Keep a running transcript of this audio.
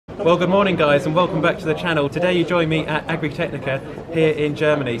Well, good morning guys and welcome back to the channel. Today you join me at Agritechnica here in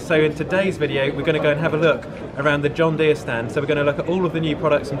Germany. So in today's video we're going to go and have a look around the John Deere stand. So we're going to look at all of the new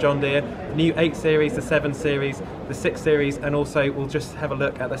products from John Deere, the new 8 series, the 7 series, the 6 series, and also we'll just have a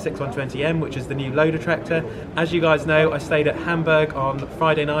look at the 6120M, which is the new loader tractor. As you guys know, I stayed at Hamburg on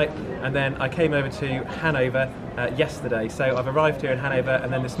Friday night and then I came over to Hanover yesterday. So I've arrived here in Hanover,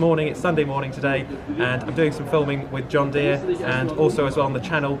 and then this morning, it's Sunday morning today, and I'm doing some filming with John Deere, and also as well on the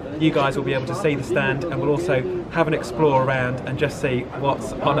channel you guys will be able to see the stand, and we'll also have an explore around and just see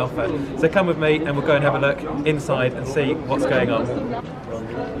what's on offer. So come with me and we'll go and have a look inside and see what's going on.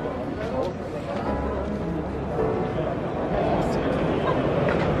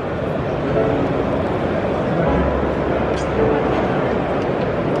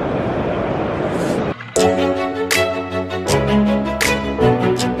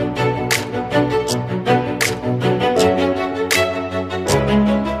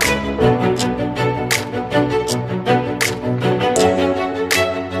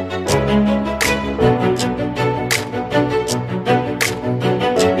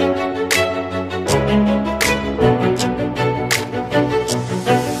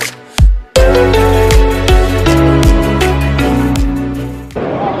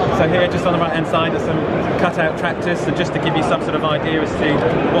 So here, just on the right hand side, are some cut-out tractors, so just to give you some sort of idea as to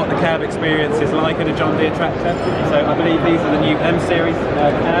what the cab experience is like in a John Deere tractor. So I believe these are the new M series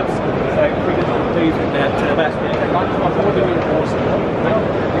cabs. So if we just move to the back here.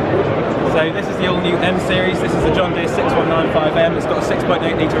 So this is the all-new M series. This is the John Deere 6195M. It's got a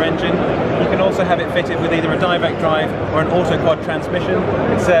 6.8 litre engine. You can also have it fitted with either a direct drive or an auto-quad transmission.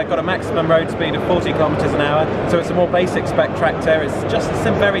 It's got a maximum road speed of 40 kilometres an hour, so it's a more basic spec tractor. It's just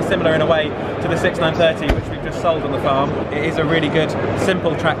very similar in a way to the 6930, which we've just sold on the farm. It is a really good,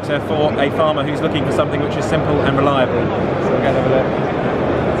 simple tractor for a farmer who's looking for something which is simple and reliable. So we'll go and have a look.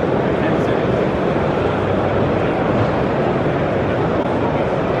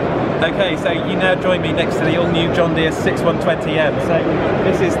 Okay, so you now join me next to the all-new John Deere 6120M. So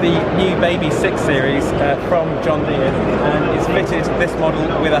this is the new baby 6 series from John Deere, and it's fitted, this model,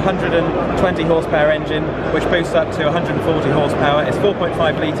 with a 120 horsepower engine which boosts up to 140 horsepower. It's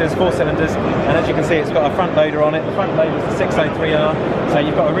 4.5 litres, 4 cylinders, and as you can see it's got a front loader on it. The front loader is the 603R, so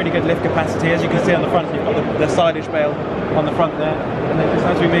you've got a really good lift capacity. As you can see on the front, you've got the silage bale on the front there, and then just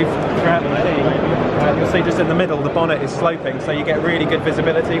as we move throughout the machine, you'll see just in the middle the bonnet is sloping, so you get really good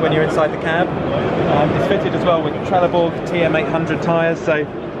visibility when you're inside the cab. It's fitted as well with Trelleborg TM800 tyres, so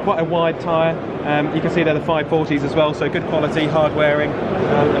quite a wide tyre. You can see they're the 540s as well, so good quality, hard wearing,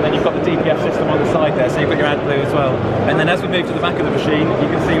 and then you've got the DPF system on the side there, so you've got your AdBlue as well. And then as we move to the back of the machine, you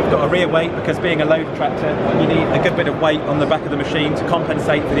can see we've got a rear weight, because being a loader tractor you need a good bit of weight on the back of the machine to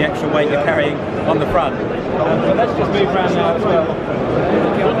compensate for the extra weight you're carrying on the front. So let's just move around now as well.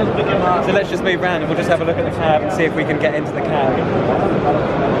 So let's just move around and we'll just have a look at the cab and see if we can get into the cab.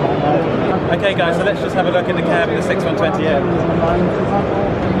 Okay guys, so let's just have a look in the cab in the 6120M.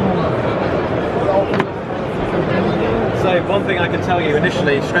 So one thing I can tell you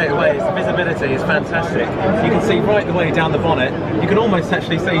initially, straight away, is the visibility is fantastic. You can see right the way down the bonnet. You can almost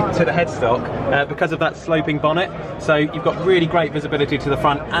actually see to the headstock because of that sloping bonnet. So you've got really great visibility to the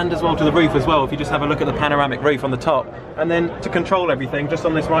front and as well to the roof as well, if you just have a look at the panoramic roof on the top. And then to control everything, just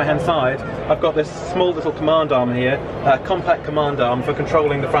on this right hand side, I've got this small little command arm here, a compact command arm for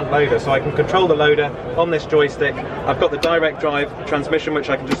controlling the front loader. So I can control the loader on this joystick. I've got the direct drive transmission, which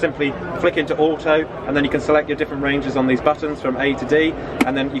I can just simply flick into auto, and then you can select your different ranges on these buttons from A to D,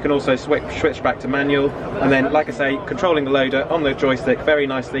 and then you can also switch back to manual. And then, like I say, controlling the loader on the joystick, very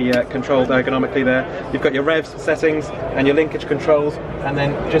nicely controlled ergonomically there. You've got your revs settings and your linkage controls, and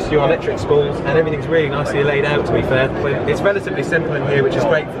then just your electric spools, and everything's really nicely laid out, to be fair. It's relatively simple in here, which is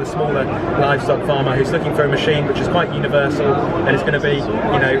great for the smaller livestock farmer who's looking for a machine which is quite universal and is going to be,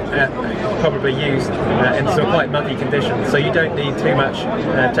 you know, probably used in some quite mucky conditions, so you don't need too much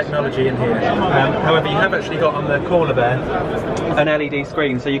technology in here. However, you have actually got on the corner there an LED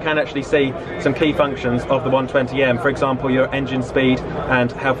screen, so you can actually see some key functions of the 120M, for example your engine speed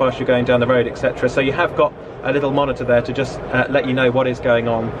and how fast you're going down the road, etc. So you have got a little monitor there to just let you know what is going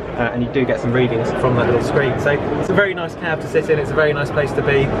on, and you do get some readings from that little screen. So it's a very nice cab to sit in, it's a very nice place to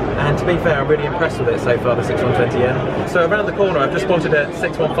be, and to be fair, I'm really impressed with it so far, the 6120M. So around the corner I've just spotted a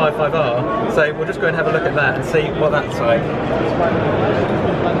 6155R, so we'll just go and have a look at that and see what that's like.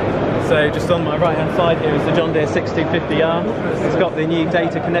 So just on my right hand side here is the John Deere 6250R. It's got the new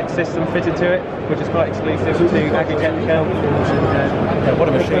Data Connect system fitted to it, which is quite exclusive to Agritechnica. What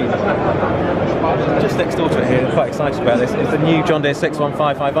a machine. Just next door to it here, I'm quite excited about this, is the new John Deere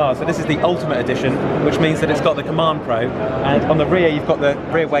 6155R. So this is the Ultimate Edition, which means that it's got the Command Pro, and on the rear you've got the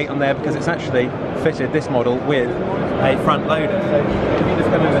rear weight on there because it's actually fitted, this model, with a front loader. So if you just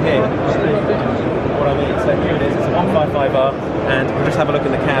come over here, what I mean, so here it is, it's a 155R, and we'll just have a look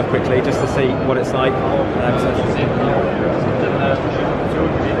in the cab quickly just to see what it's like.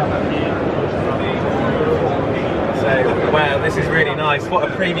 So, wow, this is really nice. What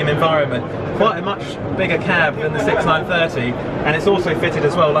a premium environment. Quite a much bigger cab than the 6930, and it's also fitted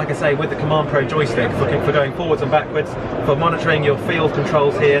as well, like I say, with the Command Pro joystick for going forwards and backwards, for monitoring your field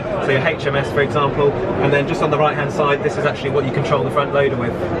controls here, so your HMS for example, and then just on the right hand side, this is actually what you control the front loader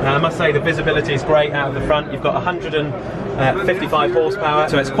with. I must say the visibility is great out of the front. You've got 155 horsepower,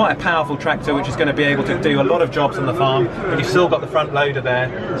 so it's quite a powerful tractor which is going to be able to do a lot of jobs on the farm, but you've still got the front loader there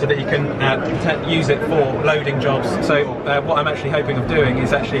so that you can use it for loading jobs. So what I'm actually hoping of doing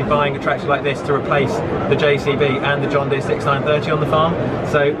is actually buying a tractor like this to replace the JCB and the John Deere 6930 on the farm.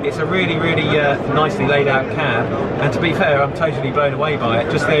 So it's a really nicely laid out cab, and to be fair, I'm totally blown away by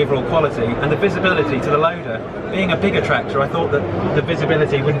it, just the overall quality and the visibility to the loader. Being a bigger tractor, I thought that the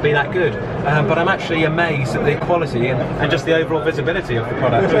visibility wouldn't be that good, but I'm actually amazed at the quality and just the overall visibility of the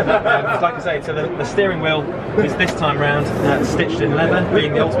product. Like I say, so the steering wheel is this time round stitched in leather,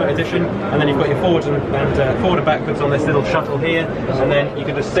 being the Ultimate Edition, and then you've got your forward and backwards on this little shuttle here, and then you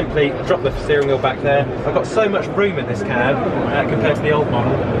can just simply drop the steering wheel back there. I've got so much room in this cab compared to the old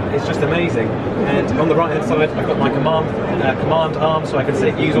model, it's just amazing. And on the right hand side I've got my command arm, so I can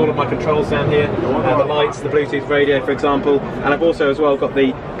use all of my controls down here, the lights, the Bluetooth radio for example, and I've also as well got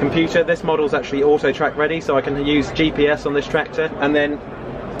the computer. This model's actually auto track ready, so I can use GPS on this tractor. And then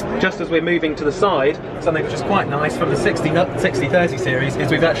just as we're moving to the side, something which is quite nice from the 6030 series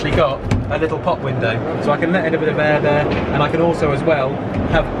is we've actually got a little pop window, so I can let in a bit of air there, and I can also as well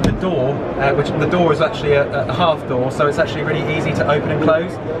have the door, which the door is actually a half door, so it's actually really easy to open and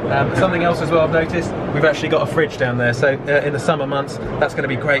close. Something else as well I've noticed, we've actually got a fridge down there, so in the summer months that's going to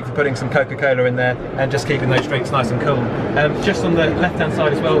be great for putting some Coca-Cola in there and just keeping those drinks nice and cool. Just on the left hand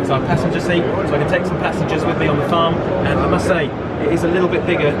side as well is our passenger seat, so I can take some passengers with me on the farm, and I must say it is a little bit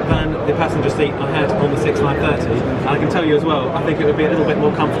bigger than the passenger seat I had on the 6930, and I can tell you as well, I think it would be a little bit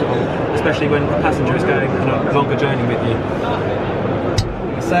more comfortable, especially when a passenger is going on a longer journey with you.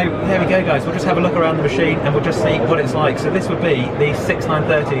 So there we go guys, we'll just have a look around the machine and we'll just see what it's like. So this would be the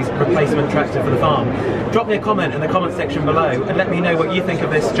 6930's replacement tractor for the farm. Drop me a comment in the comment section below and let me know what you think of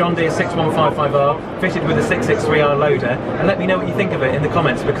this John Deere 6155R fitted with a 663R loader, and let me know what you think of it in the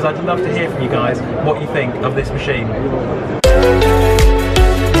comments, because I'd love to hear from you guys what you think of this machine.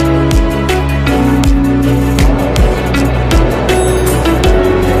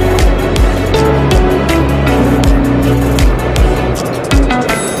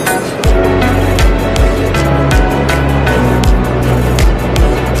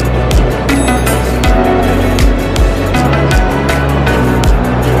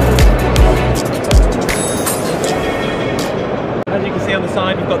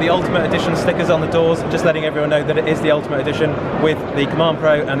 We've got the Ultimate Edition stickers on the doors, just letting everyone know that it is the Ultimate Edition with the Command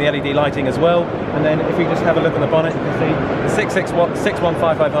Pro and the LED lighting as well. And then if we just have a look on the bonnet, you can see the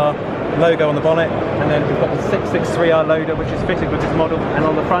 6155R logo on the bonnet, and then we've got the 663R loader which is fitted with this model, and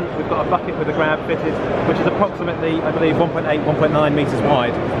on the front we've got a bucket with a grab fitted, which is approximately, I believe, 1.8, 1.9 metres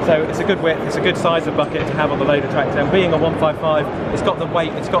wide. So it's a good width, it's a good size of bucket to have on the loader tractor, and being a 155, it's got the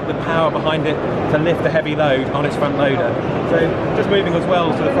weight, it's got the power behind it to lift a heavy load on its front loader. So just moving as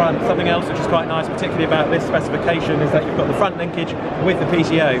well to the front, something else which is quite nice, particularly about this specification, is that you've got the front linkage with the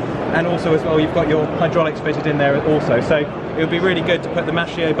PTO, and also as well you've got your hydraulics fitted in there also. So it would be really good to put the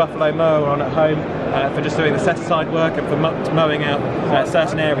Machio Buffalo mower on at home for just doing the set-aside work and for mowing out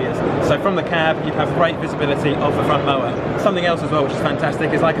certain areas. So from the cab you'd have great visibility of the front mower. Something else as well which is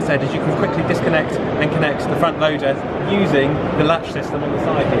fantastic is, like I said, is you can quickly disconnect and connect the front loader using the latch system on the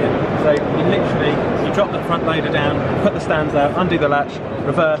side here. So you literally drop the front loader down, put the stands out, undo the latch,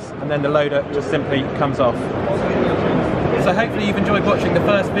 reverse, and then the loader just simply comes off. So hopefully you've enjoyed watching the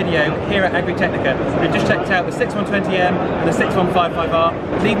first video here at Agritechnica. We've just checked out the 6120M and the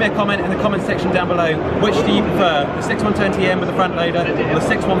 6155R. Leave me a comment in the comment section down below. Which do you prefer? The 6120M with the front loader, or the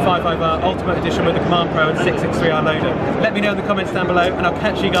 6155R Ultimate Edition with the Command Pro and 663R loader? Let me know in the comments down below, and I'll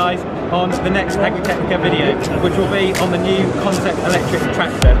catch you guys on the next Agritechnica video, which will be on the new Concept electric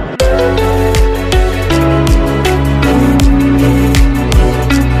tractor.